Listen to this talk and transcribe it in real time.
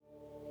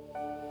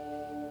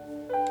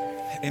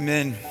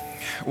Amen.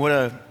 What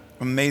an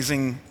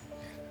amazing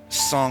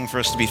song for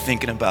us to be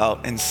thinking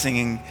about and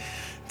singing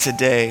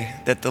today,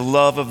 that the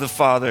love of the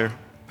Father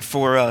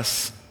for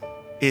us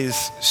is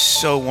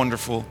so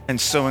wonderful and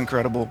so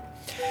incredible.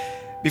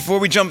 Before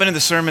we jump into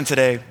the sermon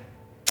today,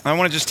 I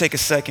want to just take a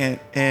second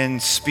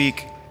and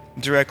speak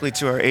directly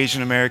to our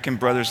Asian American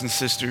brothers and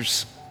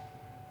sisters.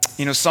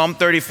 You know, Psalm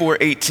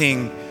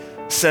 34:18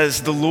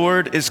 says, "The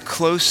Lord is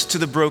close to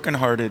the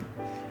brokenhearted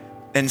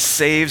and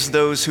saves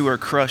those who are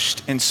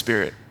crushed in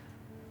spirit."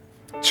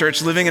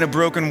 Church, living in a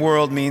broken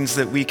world means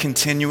that we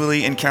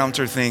continually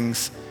encounter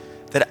things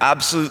that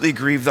absolutely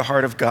grieve the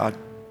heart of God.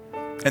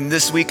 And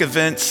this week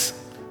events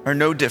are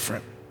no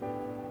different.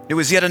 It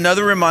was yet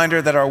another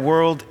reminder that our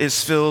world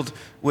is filled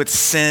with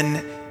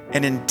sin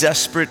and in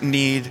desperate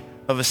need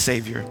of a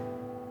Savior.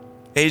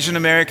 Asian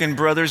American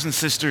brothers and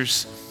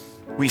sisters,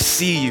 we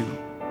see you.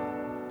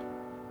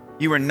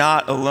 You are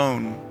not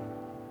alone.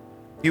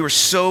 You are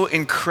so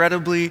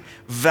incredibly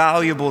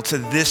valuable to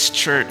this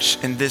church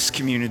and this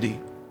community.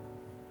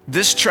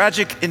 This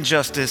tragic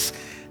injustice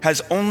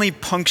has only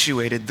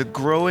punctuated the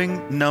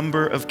growing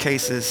number of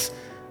cases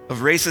of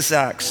racist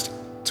acts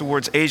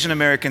towards Asian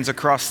Americans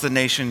across the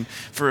nation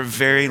for a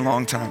very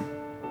long time.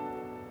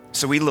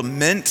 So we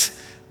lament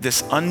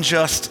this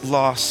unjust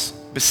loss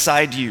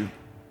beside you.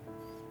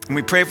 And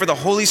we pray for the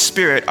Holy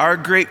Spirit, our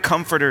great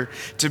comforter,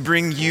 to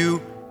bring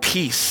you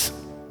peace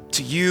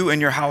to you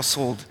and your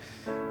household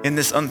in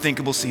this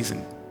unthinkable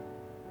season.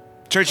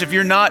 Church, if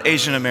you're not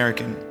Asian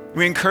American,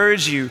 we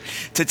encourage you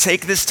to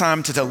take this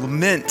time to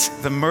lament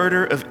the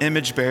murder of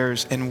image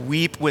bearers and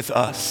weep with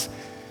us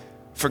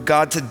for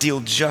God to deal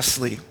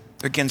justly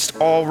against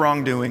all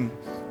wrongdoing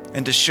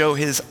and to show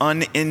his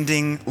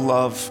unending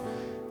love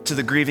to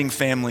the grieving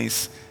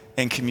families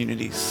and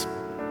communities.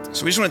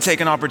 So we just want to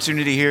take an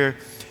opportunity here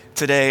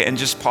today and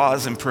just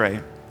pause and pray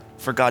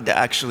for God to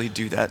actually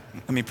do that.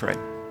 Let me pray.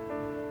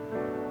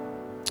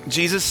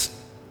 Jesus,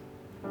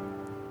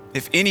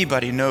 if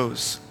anybody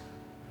knows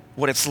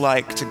what it's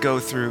like to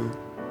go through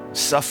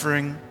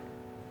suffering,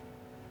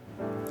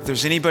 if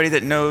there's anybody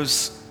that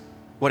knows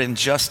what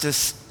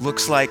injustice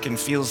looks like and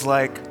feels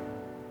like,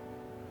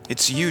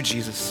 it's you,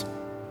 Jesus.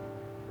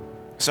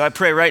 So I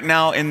pray right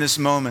now in this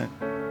moment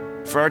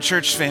for our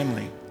church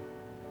family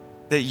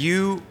that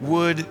you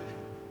would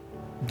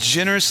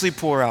generously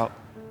pour out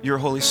your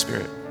Holy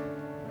Spirit.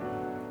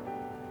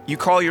 You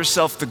call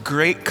yourself the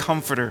great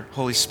comforter,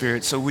 Holy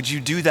Spirit, so would you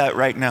do that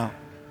right now?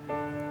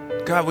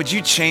 God, would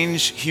you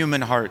change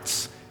human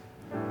hearts?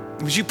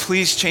 Would you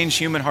please change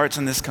human hearts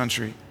in this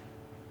country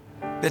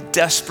that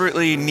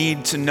desperately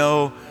need to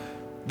know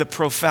the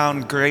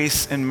profound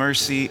grace and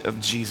mercy of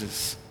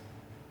Jesus?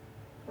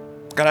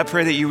 God, I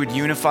pray that you would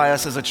unify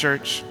us as a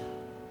church,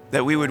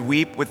 that we would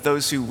weep with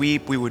those who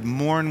weep, we would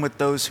mourn with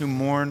those who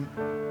mourn,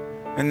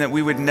 and that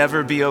we would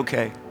never be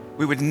okay.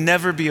 We would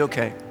never be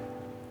okay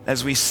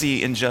as we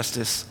see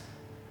injustice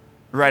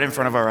right in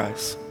front of our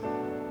eyes.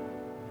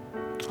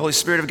 Holy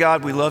Spirit of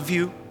God, we love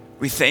you.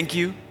 We thank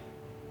you.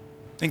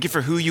 Thank you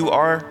for who you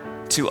are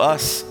to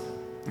us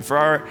and for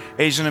our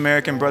Asian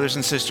American brothers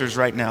and sisters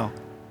right now.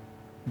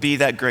 Be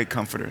that great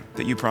comforter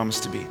that you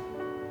promised to be.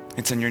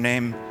 It's in your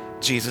name,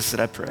 Jesus, that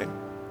I pray.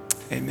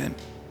 Amen.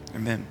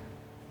 Amen.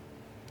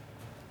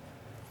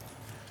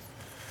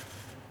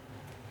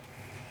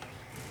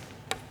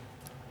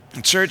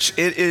 Church,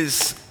 it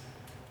is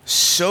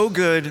so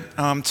good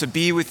to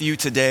be with you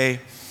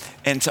today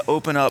and to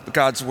open up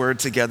God's word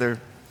together.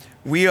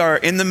 We are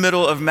in the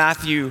middle of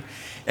Matthew,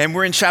 and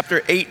we're in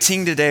chapter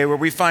 18 today, where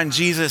we find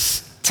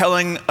Jesus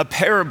telling a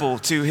parable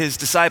to his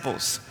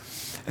disciples.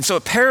 And so a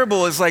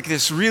parable is like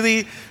this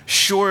really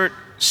short,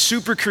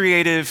 super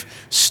creative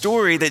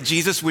story that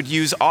Jesus would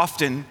use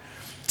often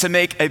to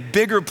make a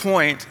bigger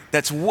point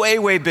that's way,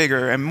 way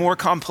bigger and more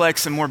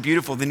complex and more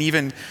beautiful than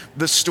even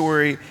the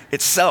story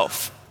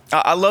itself.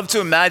 I love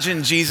to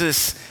imagine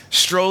Jesus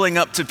strolling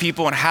up to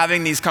people and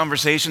having these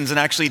conversations and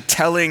actually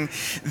telling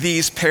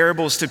these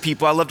parables to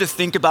people. I love to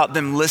think about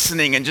them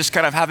listening and just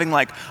kind of having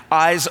like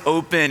eyes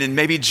open and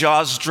maybe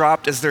jaws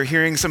dropped as they're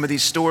hearing some of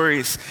these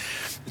stories.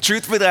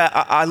 Truthfully,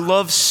 I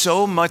love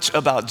so much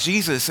about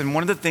Jesus, and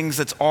one of the things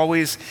that's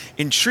always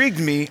intrigued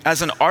me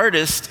as an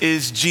artist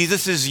is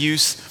Jesus's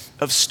use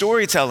of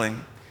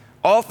storytelling.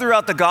 All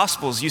throughout the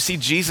Gospels, you see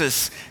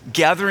Jesus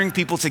gathering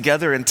people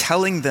together and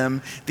telling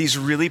them these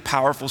really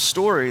powerful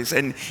stories.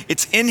 And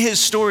it's in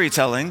his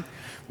storytelling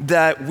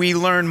that we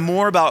learn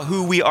more about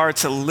who we are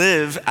to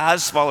live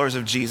as followers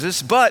of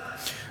Jesus, but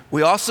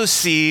we also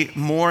see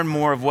more and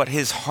more of what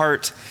his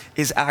heart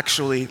is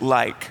actually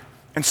like.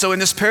 And so in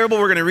this parable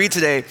we're going to read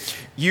today,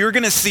 you're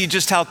going to see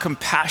just how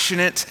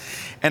compassionate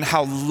and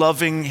how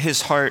loving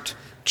his heart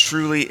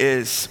truly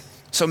is.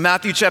 So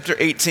Matthew chapter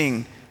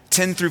 18,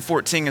 10 through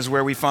 14 is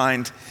where we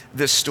find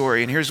this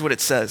story. And here's what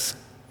it says.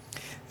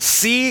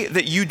 "See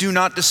that you do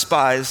not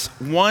despise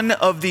one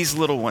of these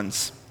little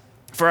ones.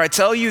 For I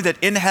tell you that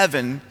in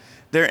heaven,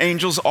 their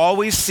angels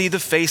always see the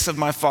face of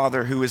my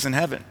Father who is in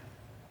heaven.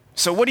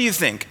 So what do you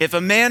think? If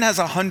a man has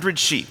 100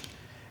 sheep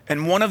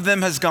and one of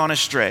them has gone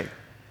astray,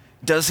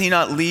 Does he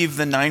not leave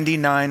the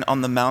 99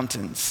 on the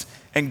mountains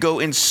and go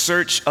in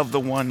search of the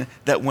one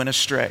that went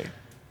astray?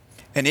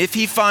 And if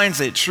he finds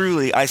it,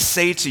 truly, I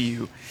say to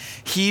you,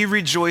 he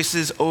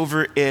rejoices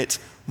over it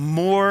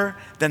more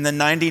than the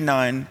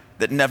 99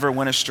 that never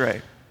went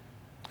astray.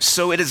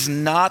 So it is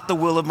not the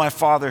will of my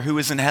Father who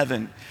is in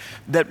heaven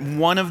that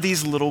one of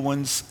these little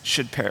ones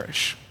should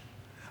perish.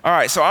 All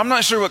right, so I'm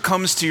not sure what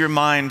comes to your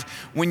mind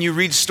when you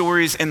read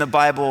stories in the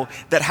Bible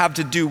that have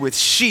to do with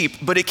sheep,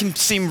 but it can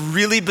seem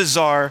really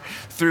bizarre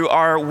through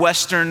our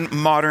Western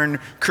modern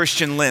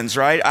Christian lens,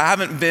 right? I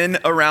haven't been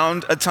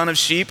around a ton of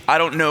sheep. I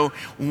don't know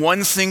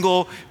one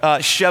single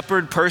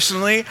shepherd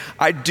personally.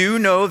 I do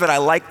know that I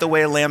like the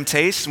way a lamb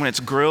tastes when it's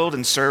grilled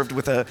and served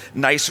with a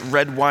nice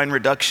red wine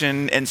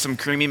reduction and some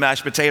creamy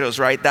mashed potatoes,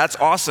 right? That's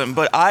awesome,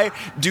 but I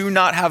do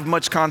not have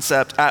much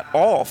concept at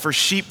all for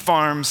sheep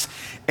farms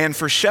and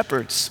for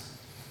shepherds.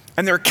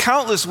 And there are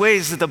countless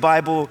ways that the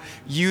Bible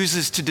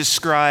uses to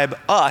describe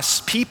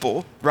us,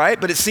 people,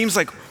 right? But it seems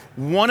like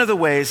one of the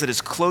ways that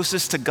is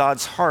closest to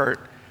God's heart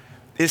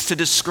is to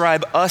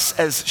describe us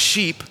as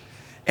sheep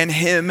and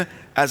him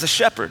as a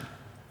shepherd.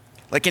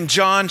 Like in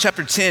John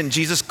chapter 10,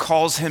 Jesus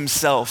calls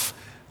himself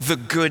the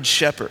good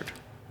shepherd.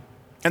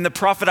 And the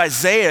prophet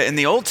Isaiah in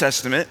the Old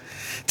Testament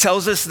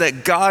tells us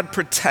that God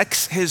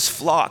protects his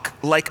flock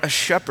like a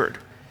shepherd.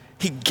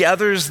 He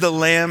gathers the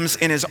lambs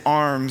in his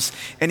arms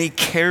and he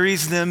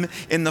carries them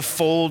in the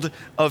fold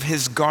of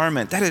his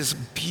garment. That is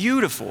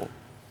beautiful.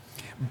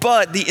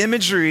 But the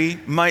imagery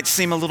might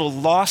seem a little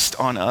lost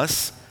on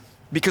us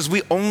because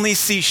we only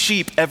see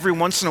sheep every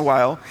once in a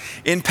while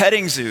in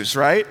petting zoos,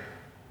 right?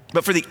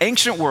 But for the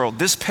ancient world,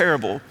 this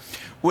parable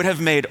would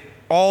have made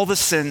all the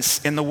sense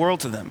in the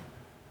world to them.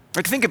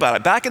 Like, think about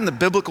it. Back in the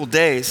biblical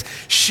days,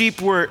 sheep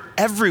were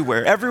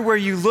everywhere. Everywhere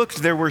you looked,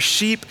 there were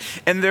sheep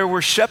and there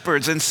were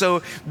shepherds. And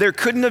so there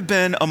couldn't have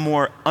been a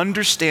more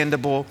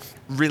understandable,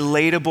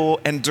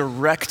 relatable, and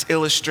direct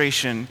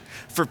illustration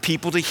for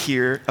people to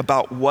hear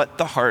about what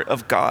the heart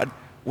of God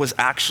was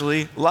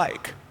actually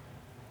like.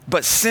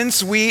 But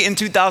since we in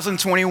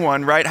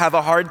 2021, right, have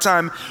a hard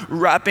time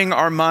wrapping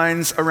our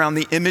minds around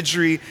the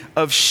imagery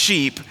of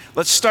sheep,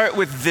 let's start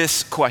with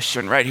this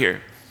question right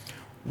here.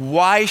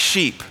 Why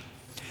sheep?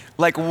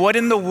 Like, what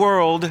in the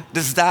world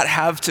does that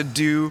have to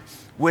do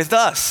with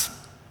us?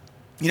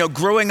 You know,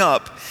 growing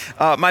up,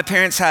 my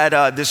parents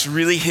had this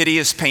really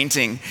hideous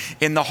painting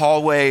in the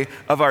hallway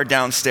of our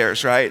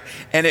downstairs, right?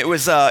 And it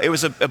was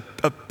a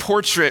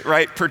portrait,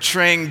 right,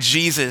 portraying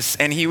Jesus.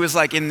 And he was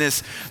like in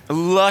this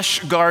lush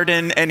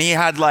garden and he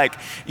had like,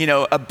 you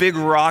know, a big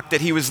rock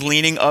that he was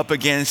leaning up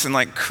against and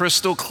like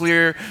crystal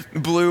clear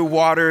blue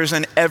waters.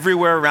 And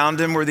everywhere around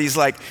him were these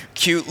like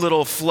cute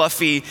little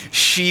fluffy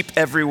sheep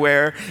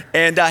everywhere.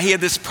 And he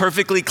had this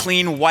perfectly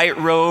clean white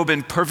robe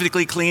and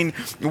perfectly clean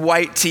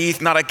white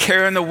teeth, not a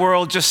care in the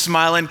world, just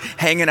smiling,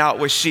 hanging out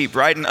with sheep,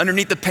 right? And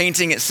underneath the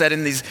painting, it said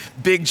in these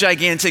big,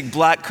 gigantic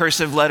black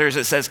cursive letters,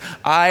 it says,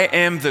 I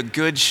am the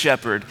good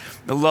shepherd.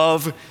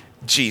 Love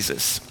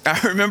Jesus. I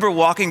remember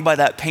walking by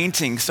that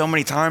painting so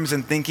many times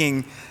and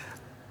thinking,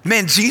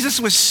 man, Jesus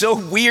was so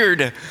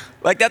weird.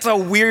 Like, that's a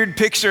weird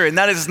picture, and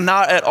that is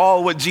not at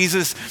all what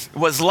Jesus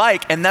was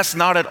like, and that's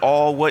not at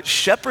all what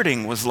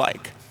shepherding was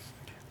like.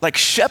 Like,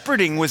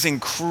 shepherding was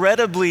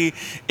incredibly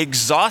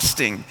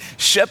exhausting.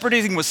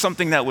 Shepherding was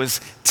something that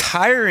was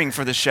tiring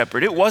for the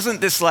shepherd. It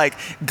wasn't this like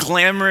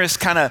glamorous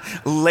kind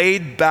of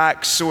laid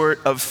back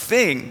sort of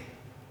thing,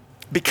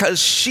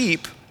 because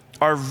sheep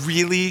are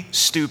really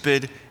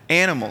stupid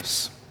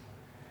animals.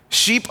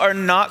 Sheep are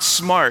not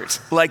smart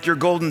like your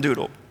golden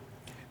doodle.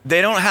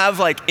 They don't have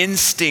like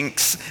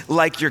instincts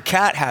like your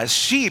cat has.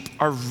 Sheep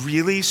are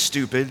really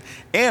stupid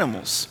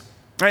animals.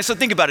 All right, so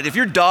think about it. If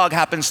your dog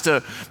happens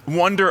to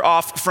wander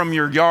off from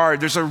your yard,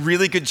 there's a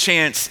really good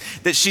chance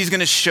that she's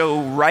gonna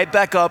show right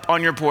back up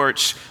on your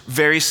porch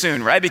very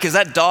soon, right? Because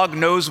that dog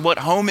knows what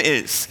home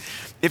is.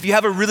 If you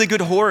have a really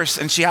good horse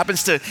and she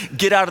happens to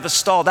get out of the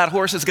stall, that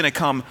horse is gonna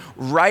come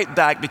right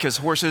back because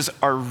horses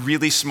are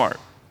really smart.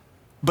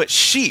 But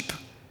sheep,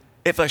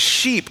 if a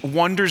sheep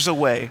wanders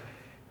away,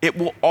 it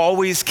will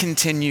always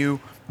continue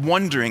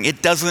wandering.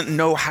 It doesn't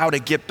know how to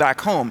get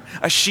back home.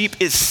 A sheep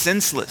is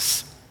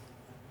senseless.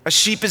 A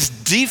sheep is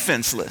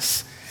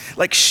defenseless.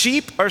 Like,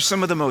 sheep are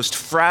some of the most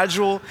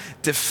fragile,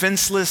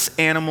 defenseless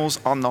animals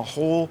on the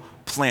whole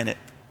planet.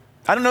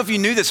 I don't know if you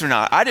knew this or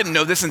not. I didn't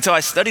know this until I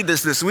studied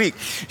this week.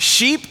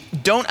 Sheep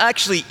don't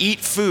actually eat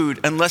food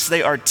unless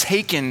they are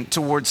taken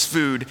towards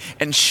food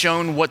and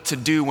shown what to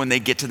do when they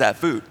get to that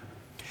food.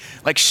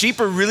 Like, sheep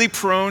are really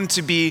prone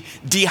to be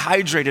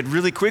dehydrated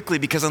really quickly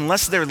because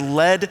unless they're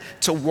led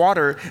to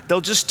water,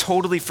 they'll just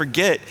totally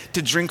forget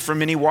to drink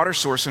from any water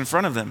source in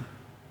front of them.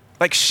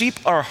 Like, sheep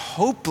are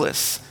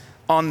hopeless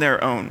on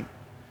their own.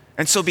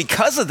 And so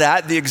because of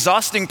that, the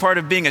exhausting part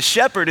of being a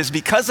shepherd is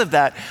because of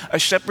that, a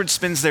shepherd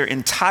spends their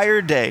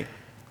entire day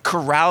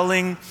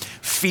corralling,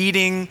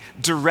 feeding,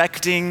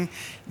 directing,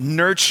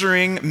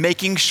 nurturing,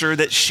 making sure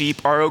that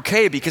sheep are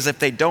okay. Because if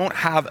they don't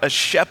have a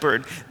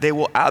shepherd, they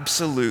will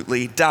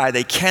absolutely die.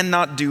 They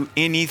cannot do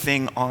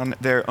anything on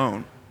their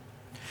own.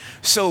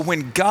 So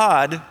when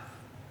God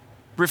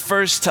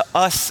refers to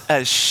us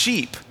as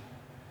sheep,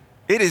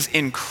 it is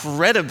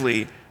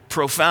incredibly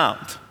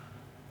profound.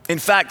 In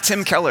fact,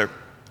 Tim Keller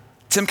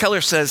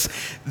says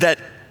that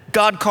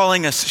God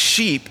calling us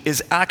sheep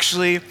is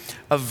actually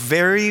a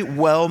very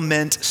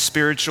well-meant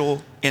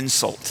spiritual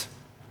insult.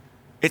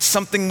 It's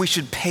something we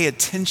should pay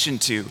attention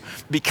to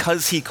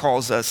because he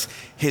calls us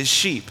his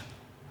sheep.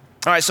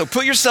 All right, so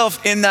put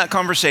yourself in that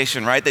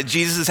conversation, right, that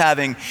Jesus is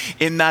having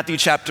in Matthew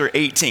chapter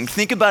 18.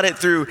 Think about it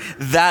through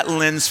that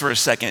lens for a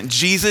second.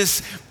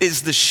 Jesus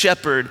is the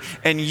shepherd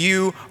and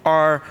you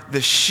are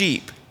the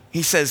sheep.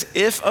 He says,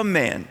 if a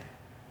man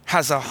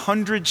has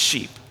 100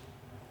 sheep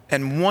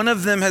and one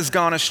of them has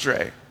gone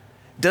astray,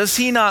 does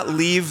he not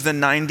leave the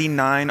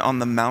 99 on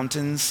the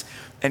mountains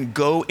and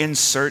go in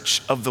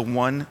search of the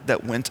one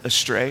that went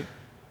astray?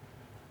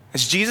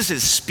 As Jesus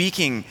is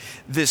speaking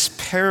this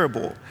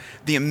parable,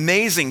 the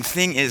amazing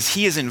thing is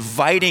he is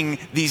inviting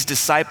these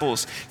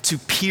disciples to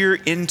peer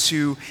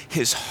into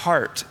his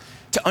heart,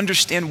 to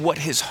understand what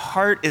his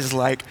heart is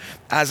like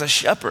as a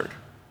shepherd.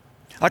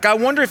 Like, I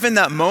wonder if in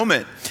that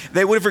moment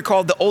they would have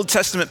recalled the Old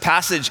Testament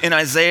passage in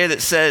Isaiah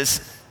that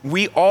says,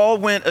 we all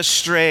went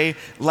astray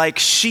like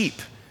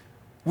sheep.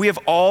 We have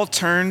all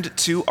turned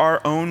to our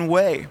own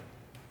way.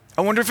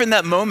 I wonder if in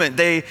that moment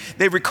they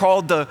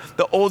recalled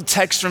the old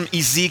text from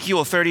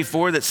Ezekiel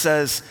 34 that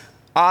says,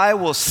 I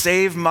will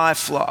save my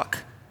flock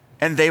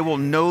and they will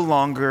no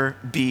longer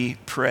be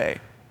prey.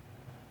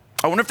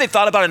 I wonder if they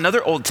thought about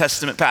another Old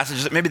Testament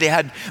passage that maybe they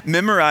had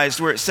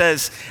memorized where it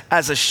says,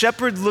 as a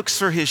shepherd looks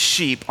for his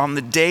sheep on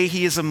the day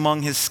he is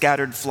among his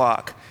scattered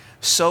flock,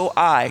 so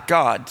I,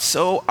 God,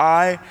 so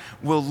I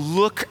will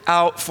look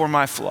out for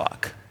my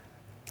flock.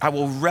 I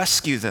will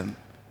rescue them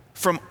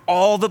from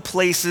all the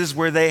places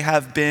where they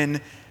have been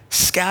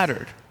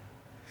scattered.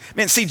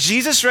 Man, see,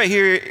 Jesus right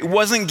here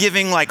wasn't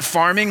giving like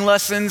farming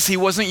lessons. He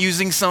wasn't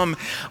using some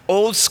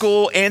old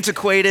school,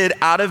 antiquated,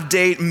 out of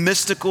date,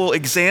 mystical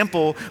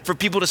example for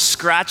people to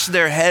scratch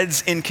their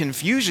heads in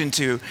confusion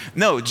to.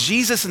 No,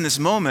 Jesus in this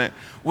moment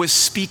was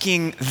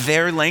speaking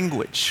their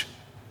language.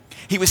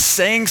 He was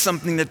saying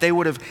something that they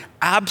would have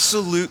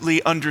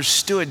absolutely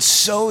understood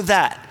so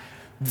that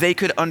they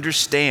could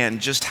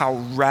understand just how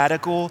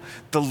radical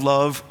the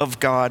love of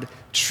God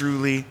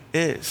truly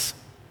is.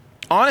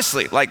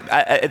 Honestly, like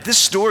at this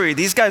story,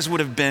 these guys would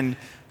have been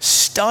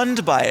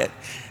stunned by it.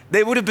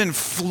 They would have been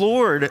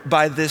floored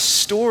by this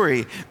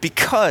story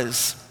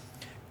because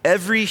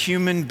every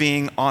human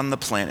being on the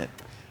planet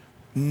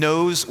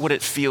knows what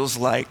it feels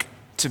like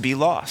to be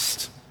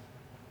lost.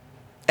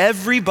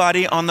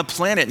 Everybody on the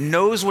planet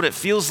knows what it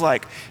feels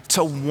like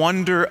to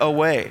wander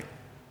away,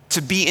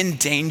 to be in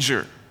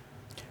danger,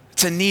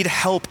 to need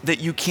help that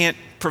you can't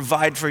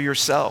provide for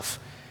yourself.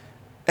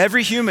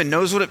 Every human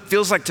knows what it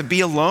feels like to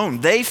be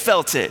alone. They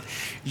felt it.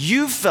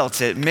 You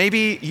felt it.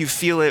 Maybe you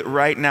feel it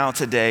right now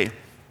today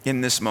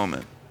in this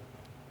moment.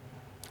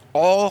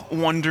 All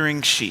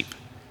wandering sheep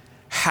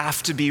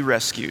have to be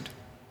rescued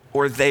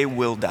or they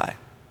will die.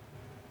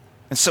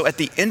 And so at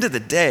the end of the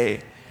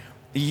day,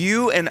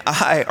 you and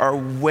I are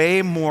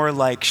way more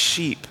like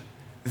sheep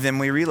than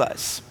we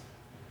realize.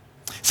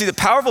 See, the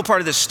powerful part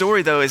of this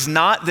story, though, is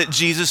not that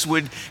Jesus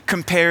would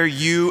compare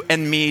you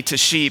and me to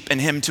sheep and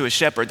him to a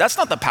shepherd. That's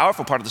not the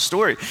powerful part of the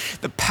story.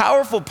 The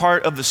powerful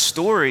part of the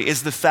story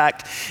is the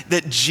fact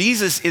that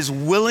Jesus is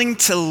willing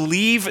to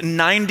leave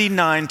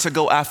 99 to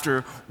go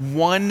after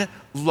one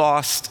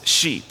lost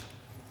sheep.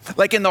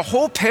 Like in the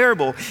whole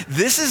parable,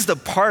 this is the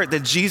part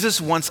that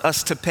Jesus wants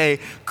us to pay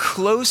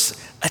close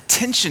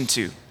attention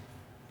to.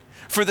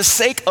 For the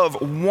sake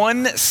of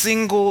one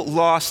single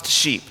lost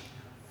sheep,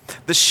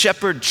 the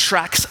shepherd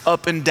tracks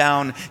up and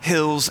down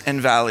hills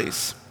and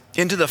valleys,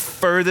 into the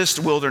furthest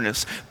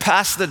wilderness,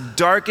 past the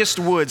darkest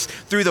woods,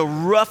 through the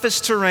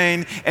roughest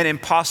terrain and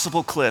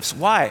impossible cliffs.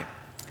 Why?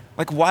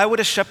 Like, why would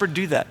a shepherd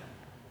do that?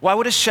 Why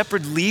would a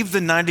shepherd leave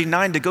the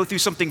 99 to go through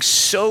something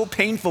so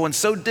painful and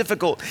so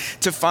difficult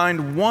to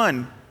find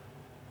one?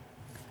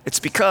 It's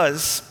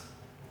because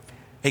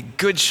a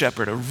good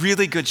shepherd, a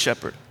really good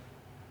shepherd,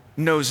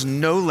 knows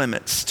no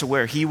limits to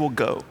where he will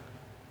go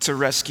to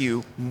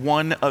rescue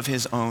one of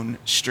his own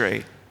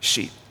stray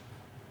sheep.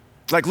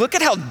 Like, look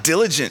at how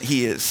diligent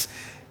he is.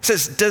 It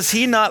says, does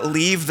he not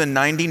leave the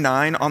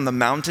 99 on the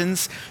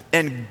mountains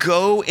and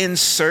go in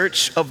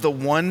search of the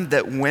one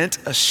that went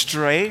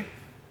astray?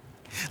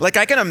 Like,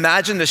 I can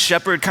imagine the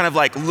shepherd kind of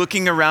like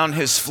looking around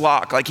his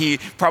flock, like he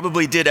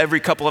probably did every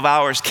couple of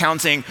hours,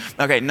 counting,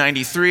 okay,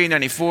 93,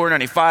 94,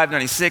 95,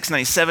 96,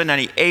 97,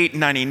 98,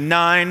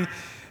 99,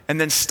 and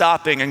then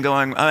stopping and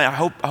going, I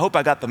hope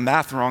I got the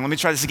math wrong. Let me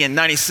try this again,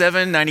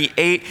 97,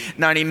 98,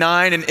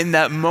 99, and in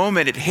that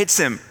moment it hits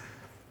him.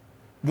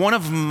 One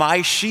of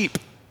my sheep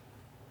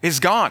is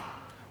gone.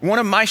 One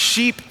of my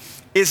sheep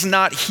is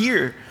not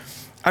here.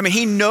 I mean,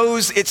 he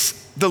knows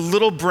it's the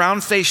little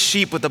brown-faced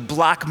sheep with a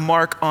black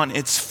mark on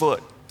its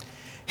foot.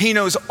 He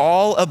knows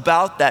all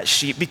about that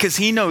sheep because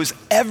he knows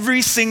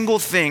every single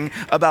thing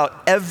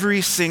about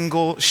every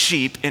single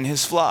sheep in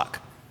his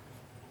flock.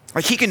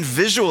 Like, he can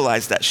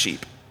visualize that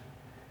sheep.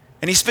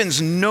 And he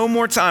spends no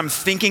more time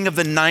thinking of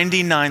the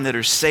 99 that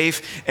are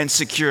safe and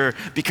secure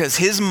because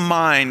his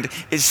mind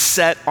is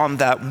set on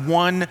that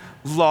one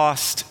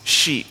lost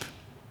sheep.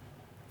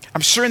 I'm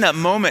sure in that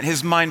moment,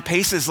 his mind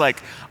paces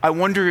like, I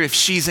wonder if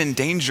she's in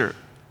danger.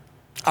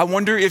 I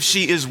wonder if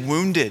she is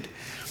wounded.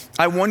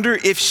 I wonder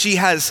if she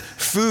has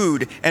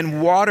food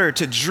and water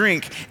to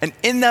drink. And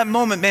in that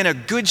moment, man, a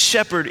good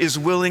shepherd is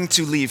willing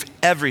to leave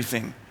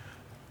everything,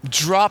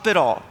 drop it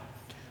all,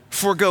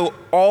 forego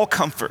all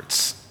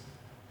comforts,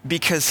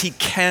 because he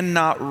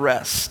cannot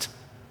rest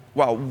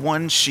while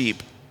one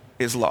sheep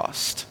is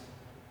lost.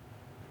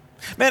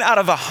 Man, out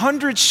of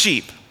 100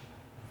 sheep,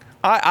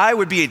 I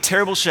would be a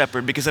terrible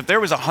shepherd, because if there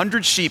was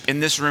 100 sheep in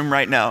this room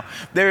right now,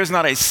 there is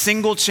not a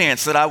single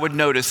chance that I would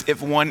notice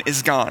if one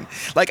is gone.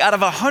 Like out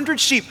of 100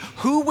 sheep,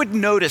 who would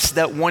notice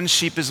that one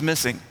sheep is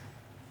missing?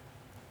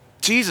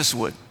 Jesus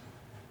would.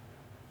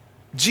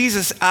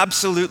 Jesus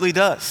absolutely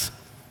does.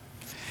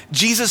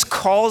 Jesus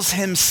calls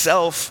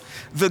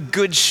himself the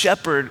good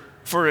shepherd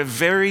for a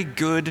very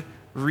good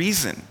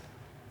reason.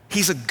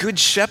 He's a good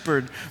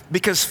shepherd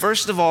because,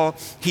 first of all,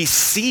 he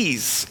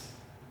sees.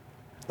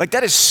 Like,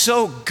 that is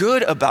so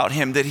good about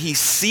him, that he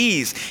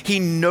sees. He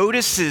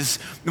notices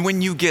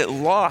when you get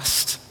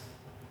lost.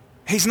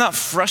 He's not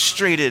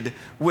frustrated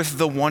with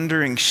the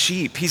wandering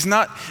sheep. He's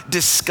not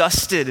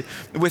disgusted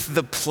with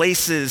the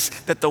places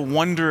that the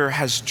wanderer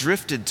has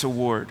drifted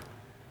toward.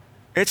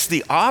 It's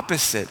the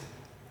opposite.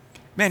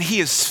 Man,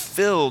 he is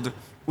filled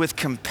with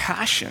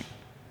compassion.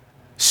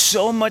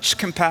 So much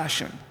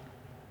compassion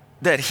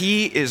that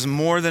he is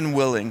more than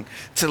willing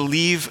to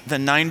leave the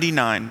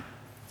 99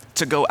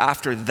 to go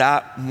after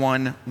that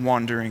one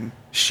wandering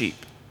sheep.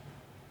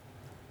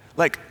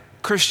 Like,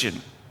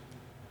 Christian,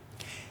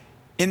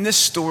 in this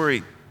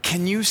story,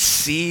 can you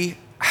see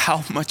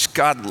how much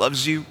God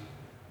loves you?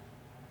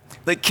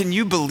 Like, can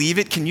you believe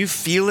it? Can you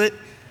feel it?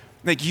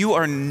 Like, you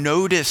are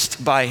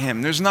noticed by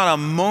him. There's not a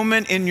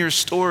moment in your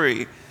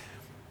story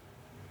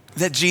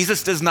that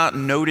Jesus does not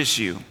notice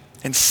you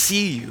and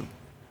see you.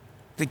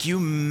 Like, you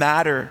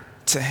matter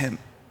to him.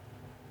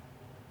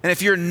 And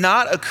if you're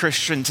not a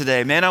Christian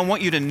today, man, I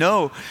want you to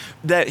know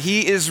that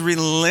he is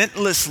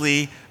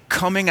relentlessly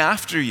coming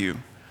after you.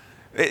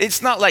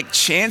 It's not like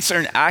chance or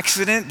an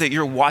accident that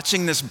you're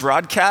watching this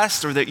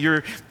broadcast or that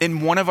you're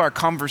in one of our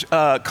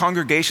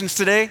congregations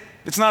today.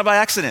 It's not by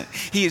accident.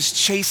 He is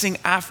chasing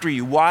after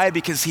you. Why?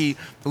 Because he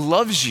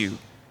loves you.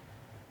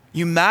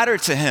 You matter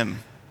to him.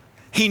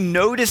 He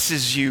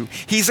notices you.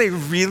 He's a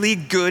really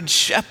good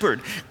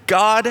shepherd.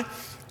 God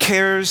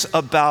cares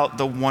about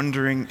the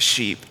wandering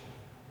sheep.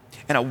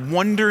 And a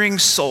wandering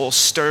soul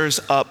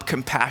stirs up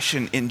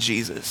compassion in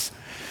Jesus.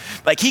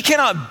 Like, he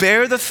cannot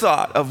bear the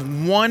thought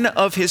of one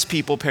of his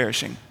people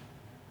perishing.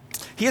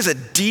 He has a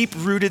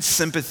deep-rooted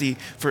sympathy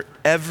for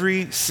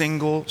every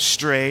single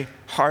stray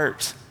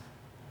heart.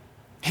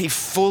 He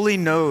fully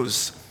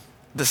knows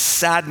the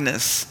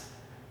sadness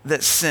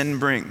that sin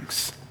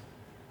brings.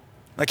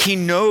 Like, he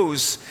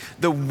knows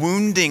the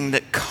wounding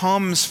that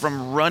comes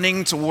from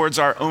running towards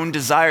our own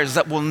desires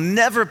that will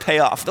never pay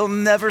off. They'll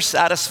never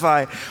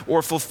satisfy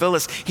or fulfill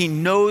us. He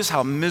knows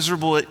how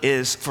miserable it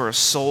is for a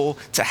soul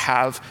to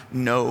have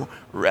no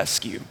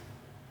rescue.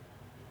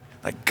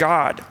 Like,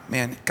 God,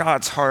 man,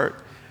 God's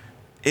heart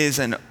is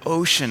an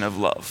ocean of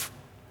love,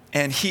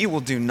 and he will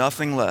do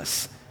nothing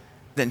less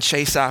than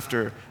chase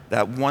after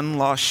that one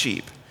lost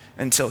sheep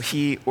until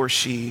he or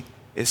she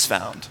is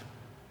found.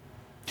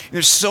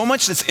 There's so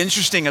much that's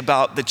interesting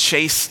about the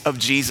chase of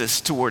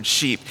Jesus towards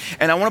sheep.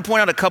 And I want to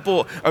point out a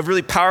couple of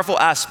really powerful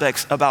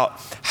aspects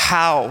about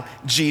how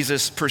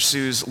Jesus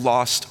pursues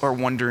lost or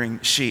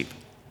wandering sheep.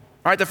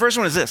 All right, the first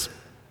one is this.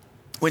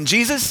 When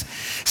Jesus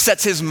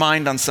sets his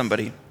mind on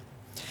somebody,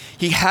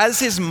 he has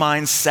his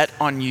mind set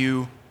on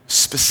you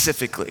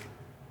specifically.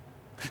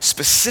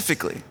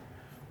 Specifically.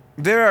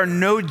 There are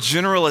no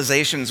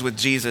generalizations with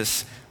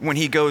Jesus when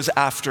he goes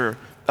after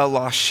a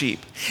lost sheep.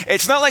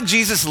 It's not like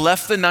Jesus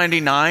left the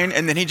 99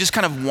 and then he just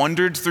kind of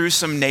wandered through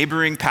some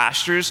neighboring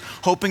pastures,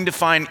 hoping to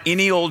find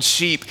any old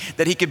sheep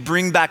that he could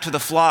bring back to the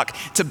flock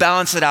to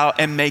balance it out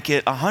and make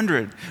it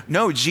 100.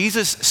 No,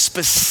 Jesus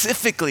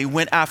specifically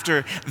went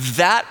after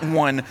that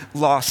one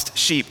lost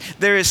sheep.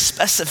 There is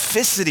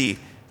specificity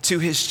to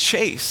his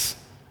chase.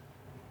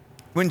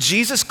 When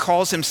Jesus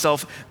calls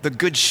himself the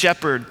Good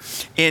Shepherd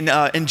in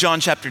John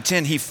chapter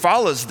 10, he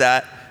follows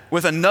that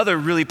with another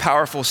really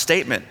powerful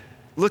statement.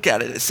 Look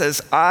at it. It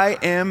says, I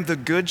am the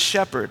good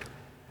shepherd.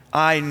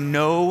 I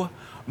know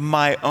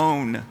my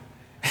own,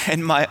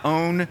 and my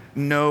own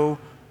know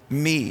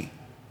me.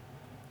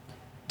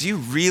 Do you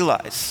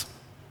realize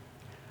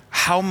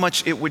how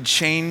much it would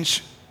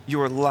change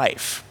your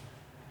life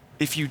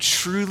if you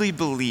truly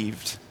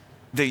believed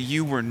that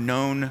you were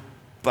known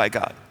by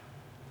God?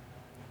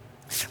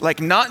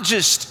 Like, not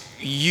just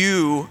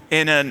you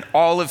in an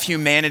all of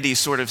humanity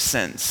sort of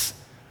sense,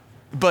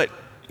 but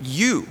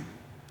you.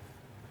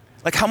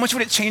 Like, how much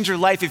would it change your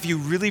life if you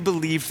really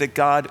believed that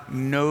God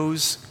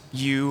knows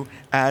you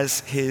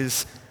as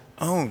his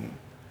own?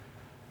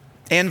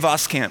 Ann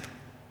Voskamp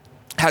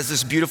has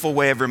this beautiful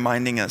way of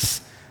reminding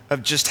us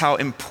of just how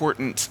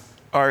important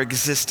our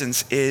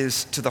existence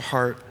is to the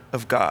heart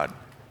of God.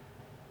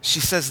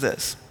 She says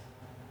this: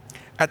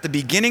 at the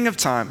beginning of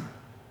time,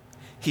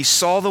 he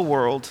saw the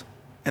world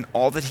and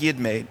all that he had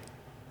made,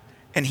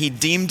 and he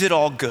deemed it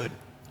all good.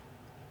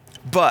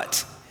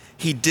 But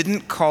he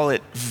didn't call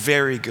it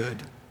very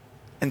good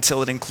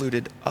until it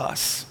included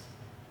us.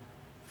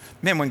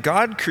 Man, when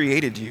God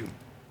created you,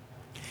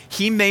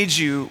 he made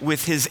you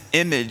with his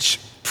image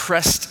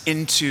pressed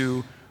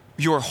into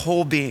your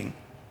whole being.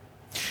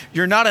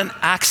 You're not an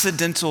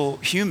accidental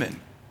human.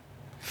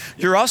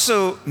 You're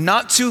also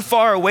not too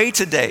far away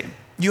today.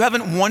 You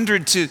haven't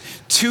wandered to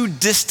too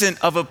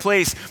distant of a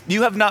place.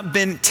 You have not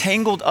been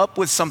tangled up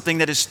with something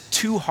that is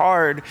too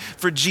hard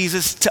for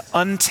Jesus to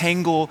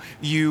untangle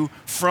you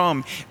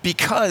from.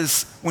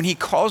 Because when he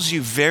calls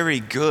you very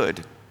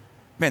good,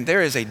 man,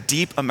 there is a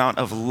deep amount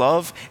of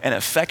love and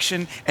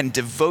affection and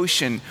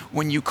devotion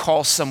when you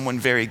call someone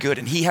very good.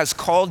 And he has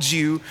called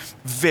you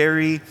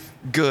very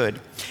good.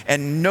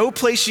 And no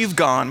place you've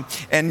gone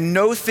and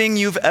no thing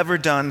you've ever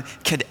done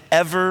could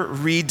ever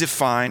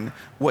redefine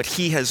what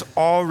he has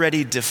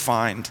already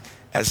defined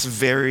as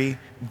very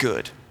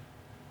good.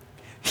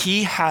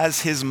 He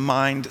has his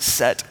mind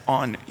set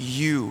on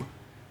you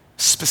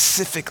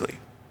specifically.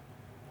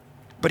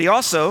 But he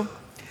also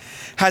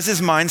has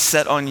his mind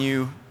set on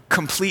you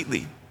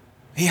completely.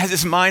 He has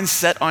his mind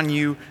set on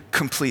you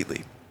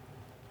completely.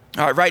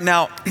 All right, right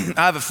now,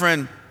 I have a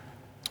friend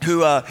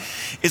who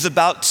is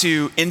about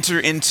to enter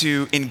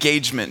into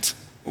engagement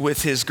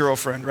with his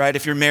girlfriend, right?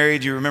 If you're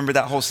married, you remember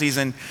that whole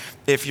season.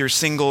 If you're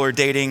single or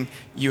dating,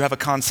 you have a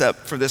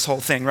concept for this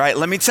whole thing, right?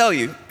 Let me tell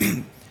you,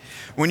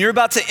 when you're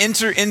about to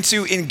enter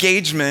into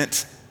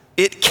engagement,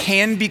 it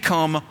can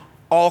become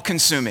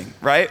all-consuming,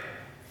 right?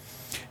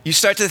 You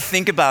start to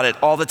think about it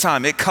all the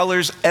time. It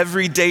colors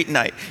every date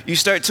night. You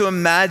start to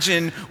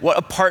imagine what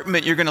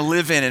apartment you're gonna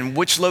live in and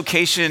which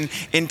location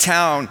in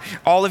town.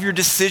 All of your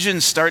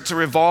decisions start to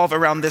revolve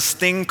around this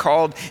thing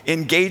called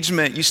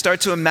engagement. You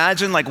start to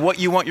imagine like what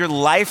you want your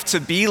life to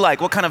be like,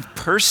 what kind of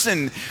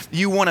person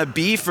you wanna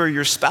be for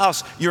your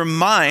spouse. Your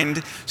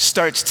mind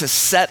starts to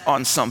set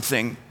on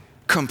something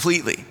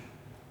completely.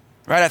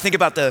 Right? I think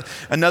about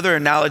another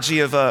analogy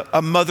of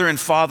a mother and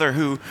father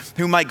who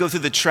might go through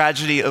the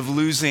tragedy of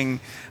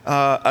losing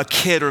a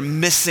kid or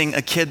missing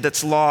a kid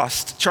that's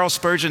lost. Charles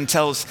Spurgeon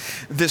tells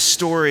this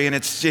story, and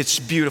it's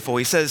beautiful.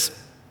 He says,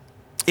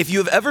 if you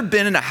have ever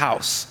been in a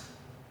house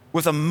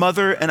with a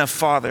mother and a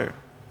father,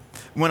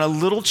 when a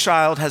little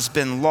child has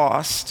been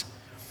lost,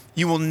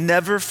 you will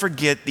never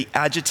forget the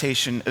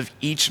agitation of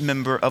each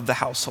member of the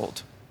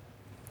household.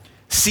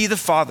 See the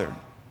father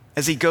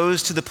as he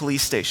goes to the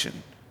police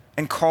station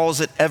and calls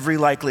at every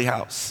likely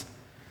house,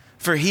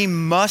 for he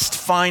must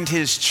find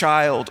his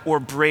child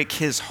or break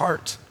his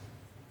heart.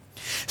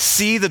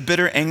 See the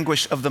bitter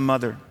anguish of the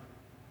mother.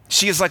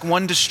 She is like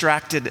one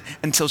distracted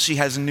until she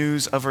has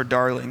news of her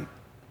darling.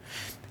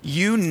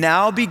 You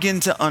now begin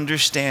to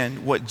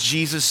understand what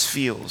Jesus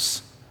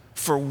feels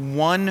for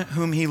one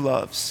whom he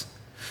loves,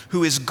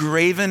 who is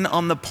graven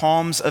on the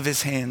palms of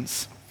his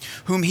hands,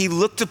 whom he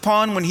looked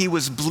upon when he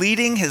was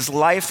bleeding his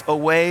life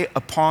away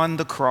upon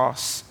the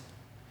cross.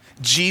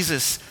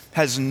 Jesus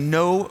has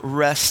no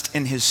rest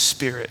in his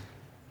spirit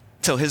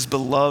till his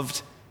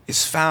beloved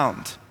is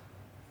found.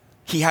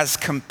 He has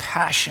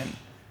compassion,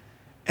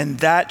 and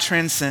that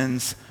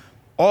transcends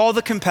all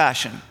the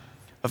compassion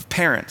of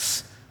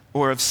parents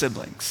or of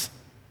siblings.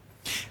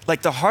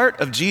 Like the heart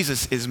of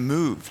Jesus is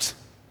moved,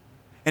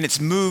 and it's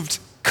moved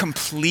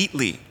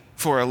completely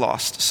for a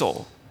lost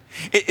soul.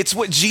 It's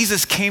what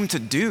Jesus came to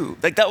do.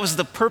 Like that was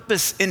the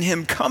purpose in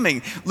him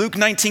coming. Luke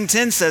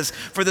 19:10 says,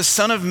 for the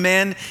Son of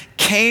Man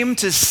came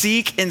to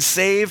seek and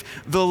save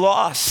the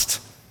lost.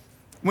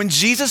 When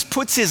Jesus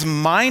puts his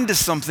mind to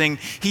something,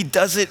 he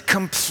does it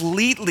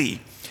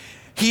completely.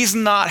 He's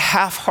not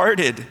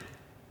half-hearted.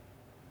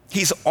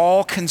 He's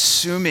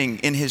all-consuming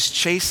in his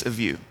chase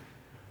of you.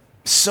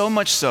 So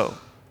much so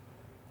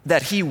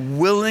that he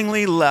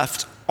willingly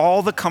left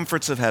all the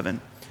comforts of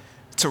heaven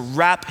to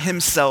wrap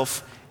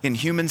himself in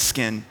human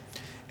skin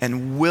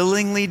and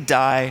willingly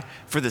die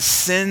for the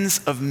sins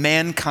of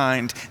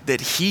mankind that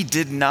he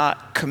did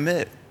not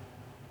commit.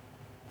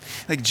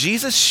 Like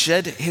Jesus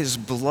shed his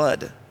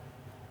blood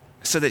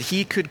so that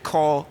he could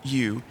call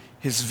you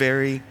his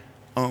very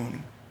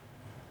own.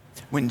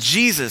 When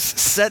Jesus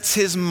sets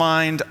his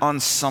mind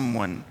on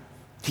someone,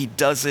 he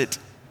does it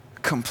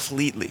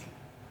completely.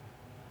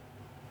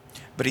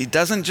 But he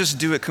doesn't just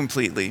do it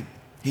completely,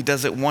 he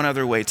does it one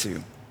other way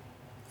too.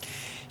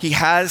 He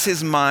has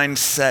his mind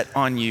set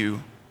on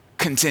you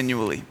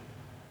continually.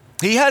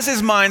 He has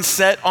his mind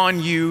set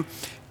on you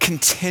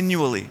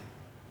continually.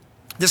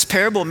 This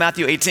parable of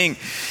Matthew 18,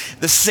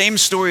 the same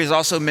story is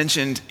also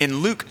mentioned in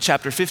Luke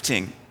chapter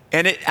 15.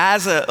 And it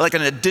adds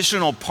an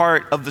additional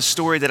part of the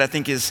story that I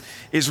think is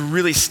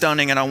really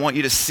stunning, and I want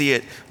you to see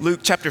it. Luke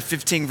chapter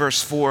 15,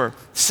 verse 4,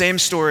 same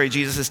story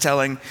Jesus is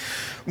telling.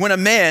 When a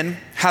man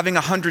having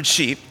 100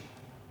 sheep,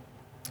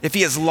 if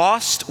he has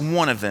lost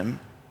one of them,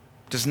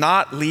 does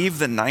not leave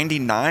the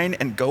 99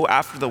 and go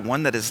after the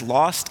one that is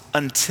lost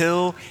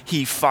until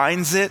he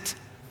finds it.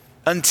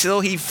 Until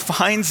he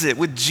finds it.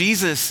 With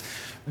Jesus,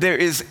 there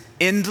is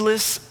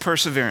endless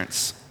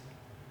perseverance.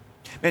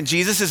 Man,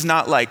 Jesus is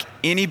not like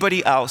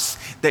anybody else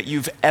that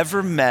you've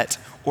ever met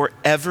or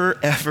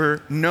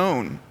ever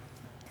known.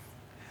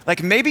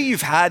 Like maybe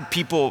you've had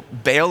people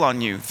bail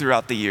on you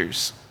throughout the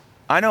years.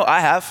 I know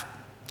I have.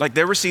 Like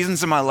there were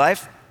seasons in my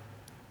life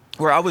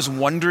where I was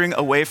wandering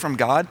away from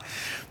God,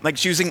 like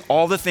choosing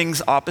all the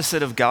things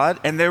opposite of God.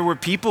 And there were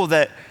people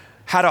that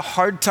had a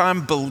hard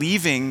time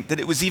believing that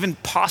it was even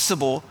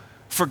possible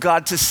for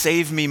God to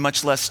save me,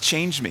 much less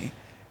change me.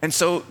 And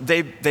so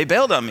they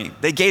bailed on me.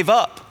 They gave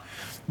up.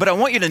 But I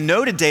want you to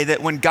know today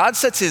that when God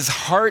sets his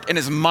heart and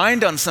his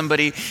mind on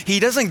somebody, he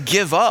doesn't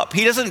give up.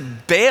 He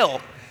doesn't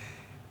bail.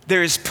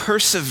 There is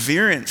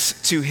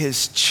perseverance to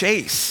his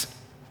chase.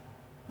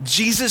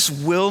 Jesus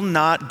will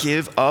not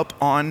give up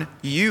on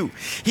you.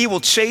 He will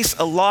chase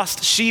a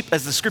lost sheep,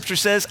 as the scripture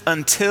says,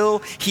 until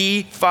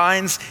he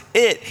finds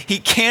it. He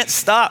can't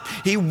stop.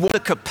 He wants the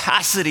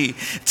capacity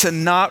to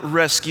not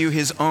rescue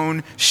his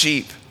own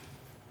sheep.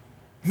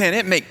 Man,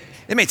 it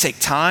may take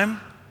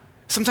time.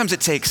 Sometimes it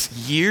takes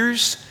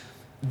years,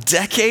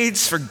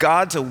 decades for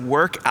God to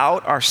work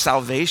out our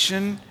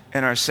salvation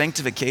and our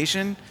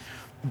sanctification,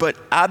 but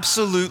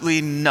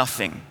absolutely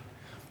nothing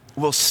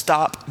will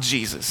stop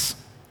Jesus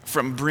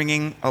from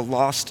bringing a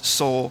lost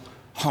soul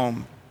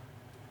home.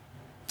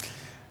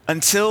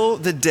 Until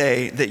the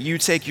day that you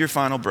take your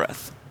final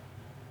breath,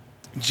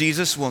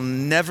 Jesus will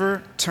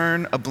never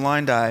turn a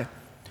blind eye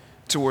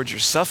towards your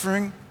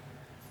suffering,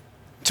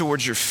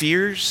 towards your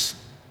fears,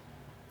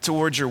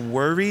 towards your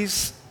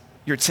worries,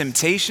 your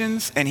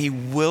temptations, and he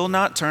will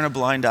not turn a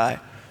blind eye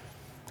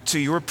to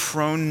your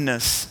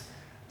proneness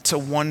to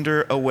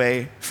wander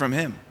away from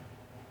him.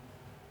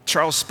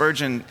 Charles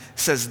Spurgeon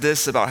says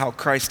this about how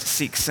Christ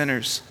seeks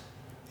sinners.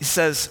 He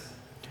says,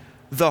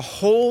 the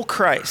whole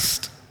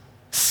Christ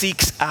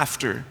seeks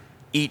after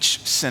each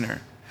sinner.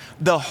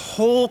 The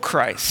whole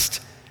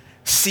Christ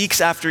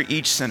seeks after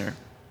each sinner.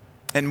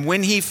 And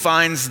when he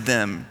finds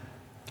them,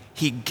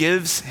 he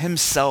gives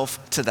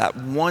himself to that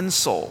one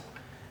soul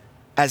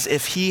as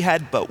if he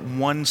had but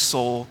one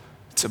soul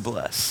to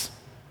bless.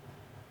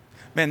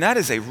 Man, that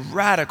is a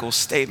radical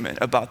statement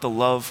about the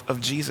love of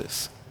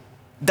Jesus.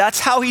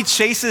 That's how he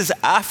chases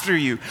after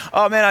you.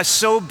 Oh man, I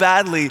so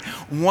badly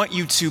want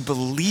you to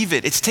believe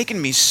it. It's taken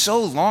me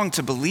so long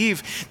to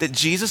believe that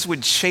Jesus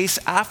would chase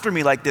after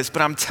me like this,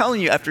 but I'm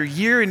telling you, after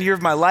year and year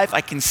of my life,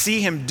 I can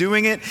see him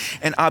doing it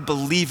and I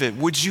believe it.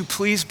 Would you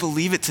please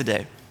believe it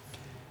today?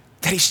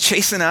 That he's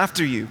chasing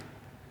after you.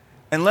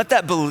 And let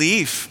that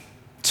belief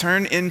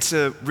turn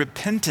into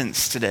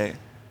repentance today.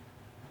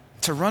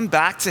 To run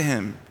back to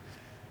him,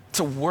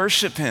 to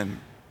worship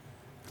him,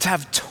 to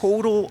have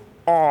total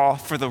awe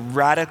for the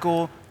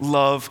radical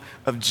love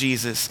of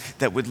Jesus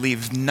that would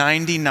leave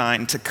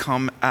 99 to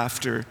come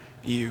after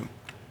you.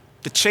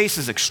 The chase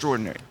is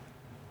extraordinary.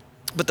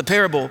 But the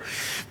parable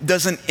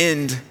doesn't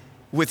end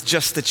with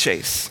just the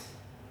chase.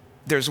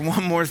 There's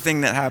one more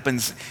thing that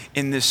happens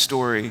in this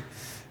story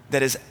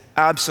that is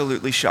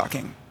absolutely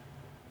shocking.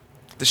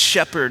 The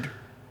shepherd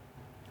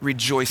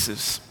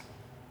rejoices.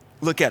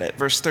 Look at it,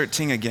 verse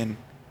 13 again.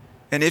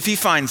 And if he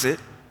finds it,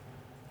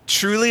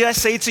 truly I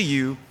say to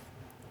you,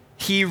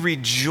 he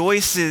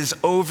rejoices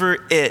over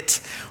it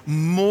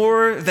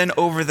more than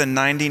over the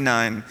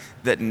 99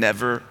 that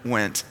never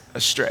went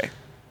astray.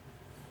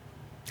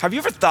 Have you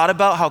ever thought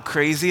about how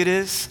crazy it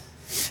is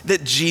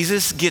that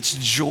Jesus gets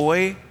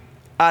joy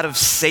out of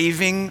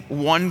saving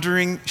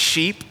wandering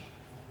sheep?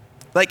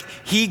 Like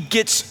he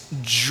gets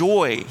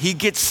joy, he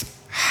gets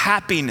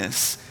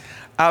happiness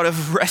out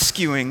of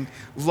rescuing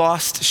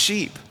lost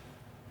sheep.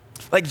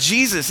 Like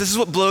Jesus, this is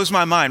what blows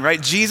my mind, right?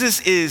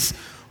 Jesus is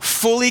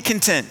fully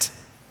content.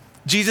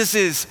 Jesus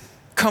is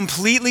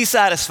completely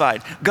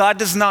satisfied. God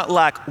does not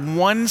lack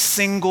one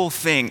single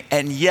thing,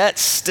 and yet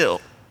still,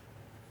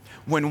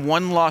 when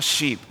one lost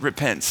sheep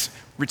repents,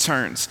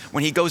 returns,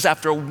 when he goes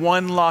after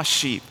one lost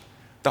sheep,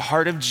 the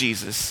heart of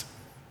Jesus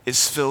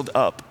is filled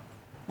up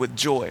with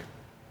joy.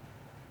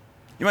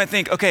 You might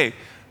think, okay,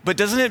 but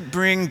doesn't it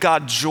bring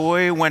God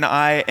joy when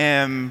I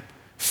am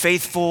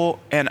faithful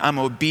and I'm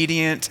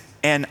obedient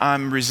and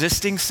I'm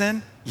resisting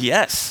sin?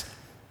 Yes,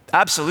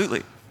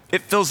 absolutely.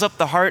 It fills up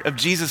the heart of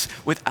Jesus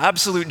with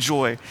absolute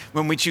joy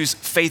when we choose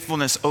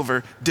faithfulness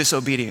over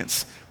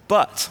disobedience.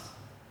 But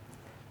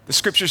the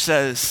scripture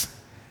says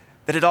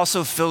that it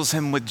also fills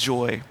him with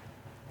joy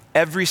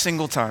every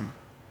single time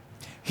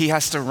he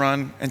has to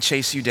run and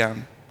chase you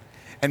down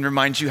and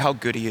remind you how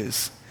good he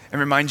is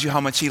and remind you how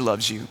much he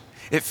loves you.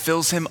 It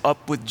fills him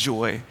up with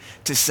joy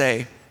to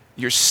say,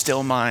 you're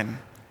still mine.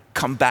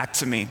 Come back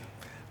to me.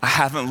 I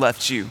haven't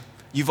left you.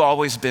 You've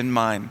always been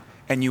mine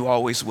and you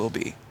always will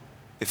be.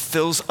 It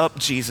fills up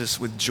Jesus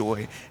with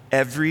joy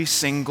every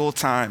single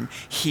time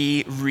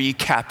he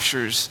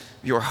recaptures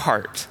your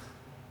heart.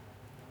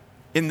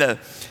 In the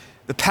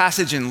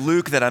passage in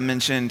Luke that I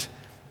mentioned,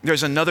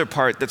 there's another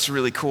part that's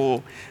really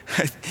cool.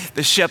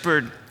 The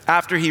shepherd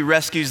after he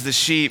rescues the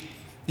sheep,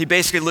 he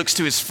basically looks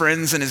to his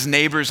friends and his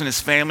neighbors and his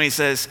family. He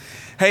says,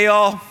 hey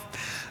y'all,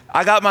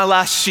 I got my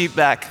last sheep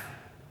back.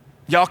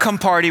 Y'all come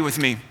party with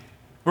me.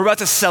 We're about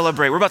to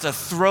celebrate. We're about to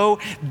throw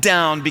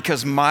down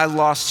because my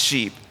lost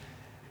sheep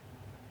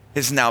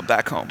is now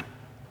back home.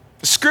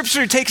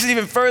 Scripture takes it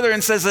even further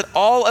and says that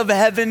all of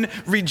heaven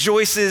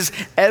rejoices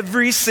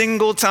every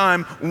single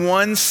time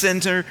one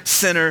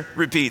sinner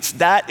repeats.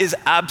 That is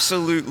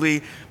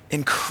absolutely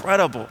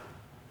incredible.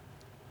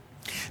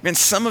 Man,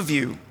 some of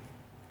you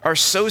are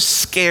so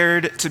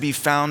scared to be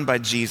found by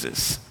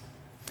Jesus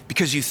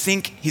because you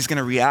think he's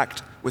gonna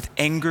react with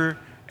anger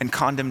and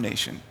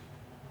condemnation.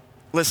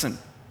 Listen,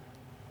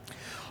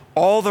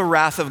 all the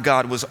wrath of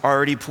God was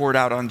already poured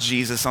out on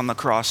Jesus on the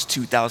cross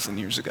 2,000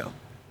 years ago.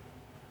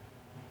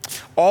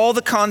 All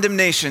the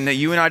condemnation that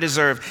you and I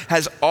deserve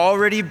has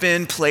already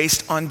been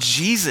placed on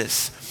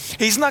Jesus.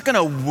 He's not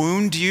gonna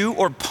wound you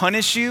or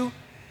punish you.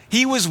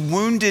 He was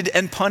wounded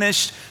and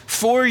punished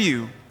for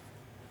you.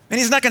 And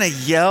he's not gonna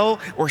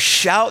yell or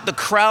shout. The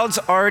crowds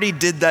already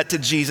did that to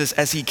Jesus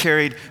as he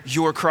carried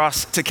your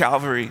cross to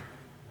Calvary.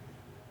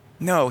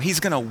 No, he's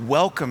gonna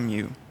welcome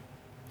you,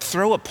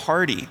 throw a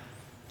party,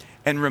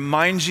 and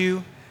remind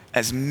you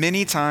as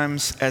many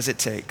times as it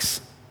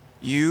takes.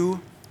 You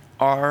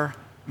are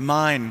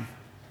mine.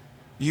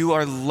 You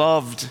are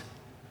loved.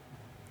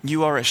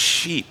 You are a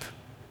sheep,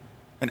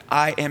 and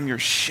I am your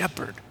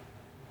shepherd.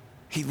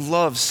 He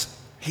loves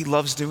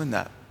doing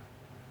that.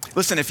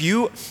 Listen, if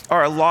you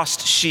are a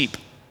lost sheep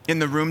in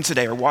the room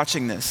today or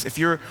watching this, if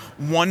you're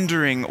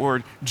wandering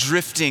or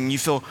drifting, you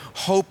feel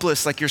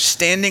hopeless, like you're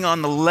standing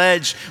on the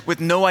ledge with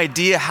no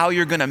idea how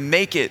you're gonna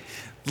make it,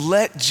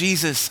 let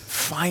Jesus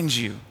find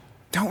you.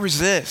 Don't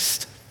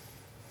resist.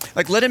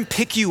 Like, let him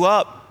pick you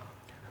up.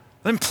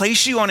 Let him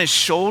place you on his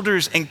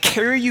shoulders and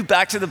carry you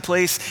back to the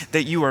place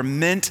that you are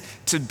meant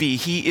to be.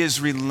 He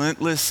is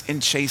relentless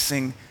in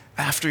chasing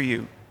after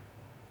you.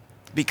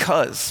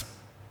 Because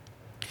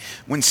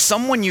when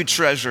someone you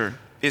treasure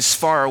is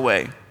far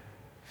away,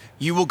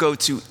 you will go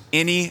to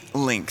any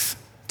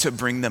length to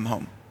bring them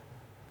home.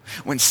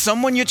 When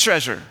someone you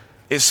treasure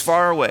is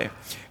far away,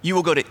 you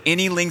will go to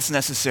any lengths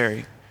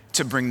necessary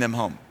to bring them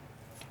home.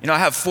 You know, I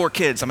have 4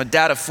 kids. I'm a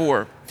dad of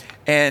 4.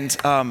 And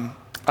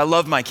I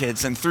love my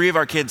kids. And 3 of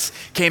our kids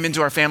came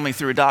into our family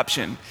through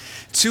adoption.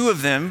 2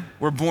 of them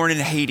were born in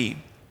Haiti.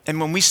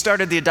 And when we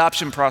started the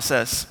adoption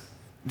process,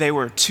 they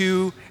were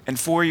 2 and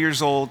 4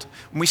 years old.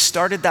 When we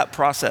started that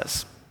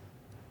process,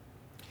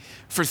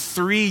 for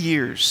 3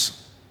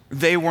 years,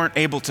 they weren't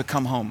able to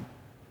come home.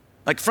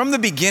 Like, from the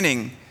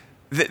beginning,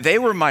 they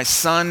were my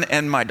son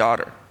and my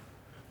daughter.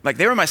 Like,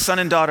 they were my son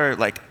and daughter,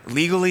 like,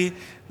 legally.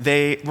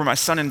 They were my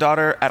son and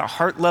daughter at a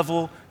heart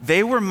level.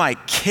 They were my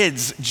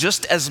kids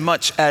just as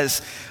much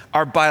as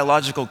our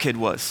biological kid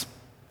was.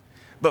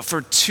 But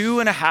for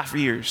 2.5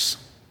 years,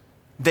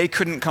 they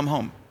couldn't come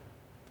home.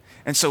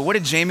 And so what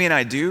did Jamie and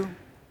I do?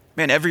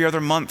 Man, every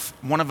other month,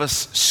 one of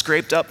us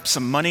scraped up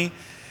some money,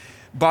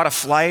 bought a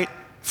flight,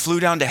 flew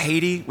down to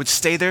Haiti, would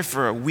stay there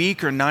for a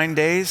week or 9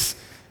 days,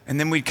 and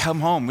then we'd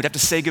come home. We'd have to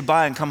say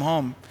goodbye and come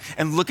home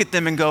and look at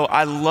them and go,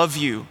 I love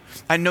you.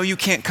 I know you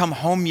can't come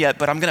home yet,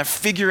 but I'm gonna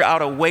figure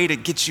out a way to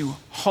get you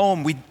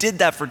home. We did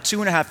that for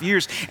 2.5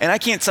 years, and I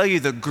can't tell you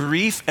the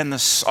grief and the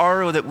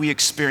sorrow that we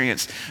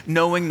experienced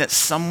knowing that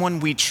someone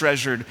we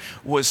treasured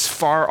was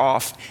far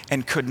off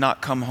and could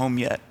not come home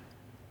yet.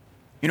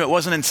 You know, it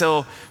wasn't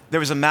until there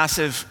was a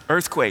massive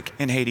earthquake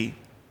in Haiti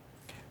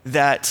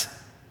that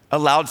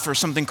allowed for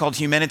something called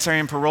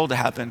humanitarian parole to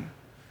happen,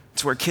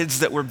 to where kids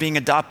that were being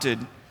adopted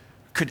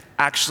could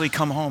actually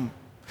come home.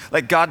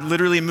 Like, God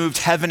literally moved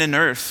heaven and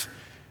earth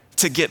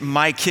to get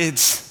my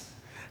kids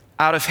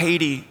out of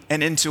Haiti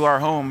and into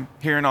our home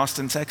here in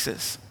Austin,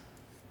 Texas.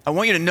 I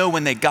want you to know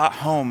when they got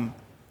home,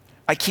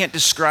 I can't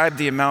describe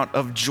the amount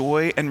of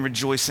joy and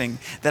rejoicing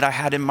that I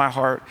had in my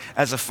heart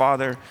as a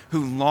father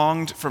who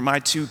longed for my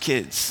 2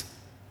 kids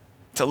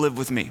to live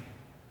with me.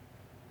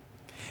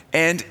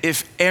 And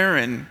if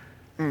Aaron,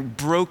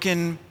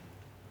 broken,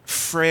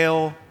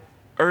 frail,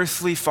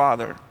 earthly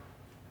father,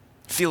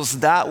 feels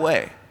that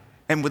way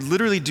and would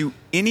literally do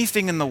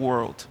anything in the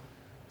world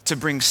to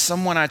bring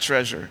someone I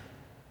treasure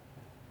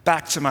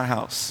back to my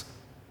house,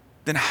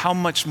 then how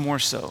much more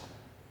so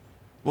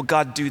will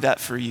God do that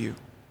for you?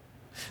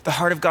 The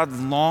heart of God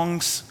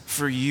longs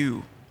for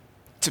you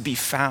to be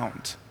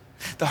found.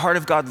 The heart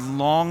of God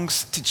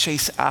longs to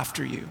chase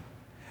after you.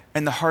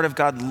 And the heart of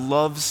God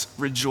loves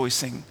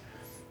rejoicing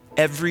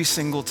every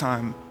single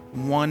time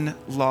one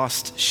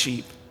lost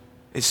sheep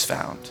is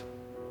found.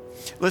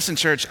 Listen,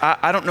 church,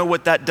 I don't know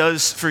what that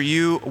does for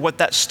you, what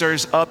that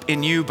stirs up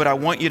in you, but I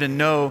want you to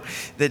know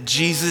that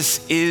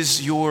Jesus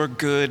is your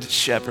good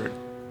shepherd.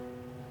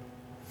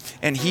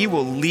 And he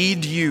will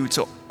lead you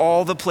to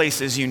all the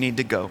places you need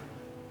to go.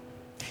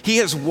 He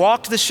has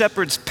walked the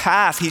shepherd's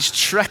path. He's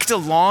trekked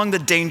along the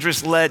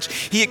dangerous ledge.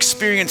 He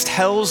experienced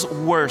hell's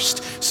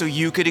worst so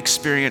you could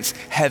experience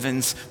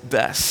heaven's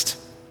best.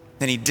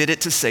 And he did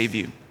it to save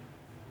you,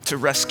 to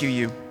rescue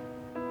you,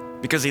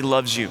 because he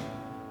loves you.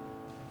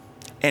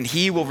 And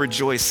he will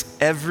rejoice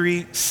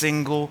every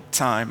single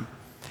time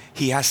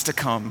he has to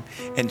come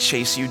and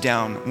chase you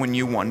down when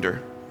you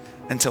wander,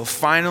 until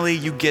finally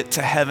you get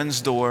to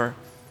heaven's door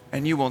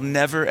and you will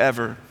never,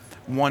 ever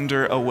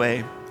wander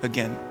away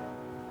again.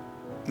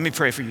 Let me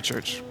pray for you,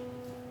 church.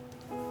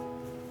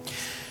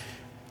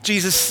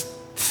 Jesus,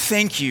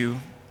 thank you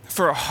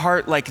for a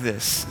heart like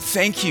this.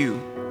 Thank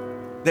you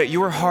that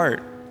your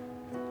heart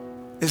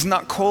is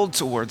not cold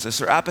towards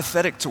us or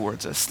apathetic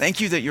towards us. Thank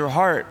you that your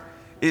heart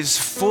is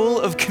full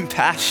of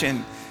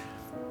compassion,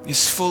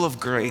 is full of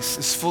grace,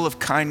 is full of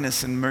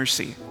kindness and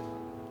mercy.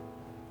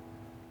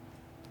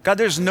 God,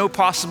 there's no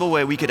possible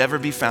way we could ever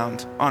be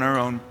found on our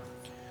own.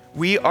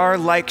 We are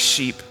like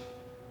sheep.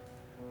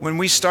 When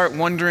we start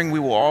wandering, we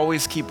will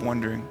always keep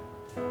wandering.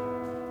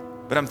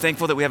 But I'm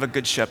thankful that we have a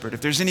good shepherd.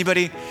 If there's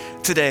anybody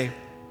today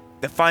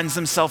that finds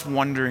themselves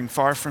wandering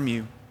far from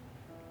you,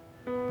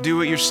 do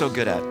what you're so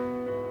good at.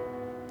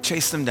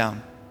 Chase them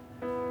down.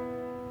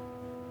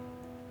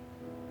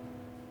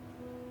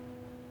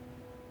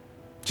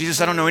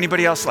 Jesus, I don't know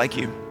anybody else like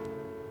you.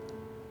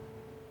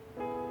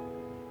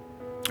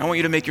 I want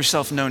you to make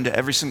yourself known to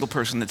every single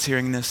person that's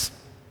hearing this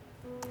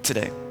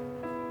today.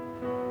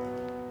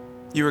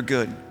 You are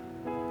good.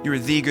 You are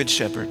the good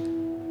shepherd,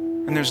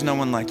 and there's no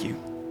one like you.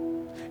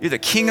 You're the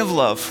King of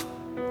love.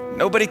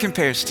 Nobody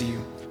compares to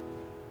you.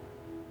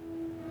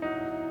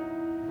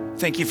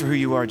 Thank you for who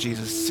you are,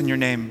 Jesus. It's in your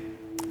name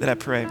that I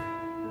pray.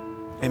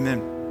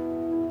 Amen.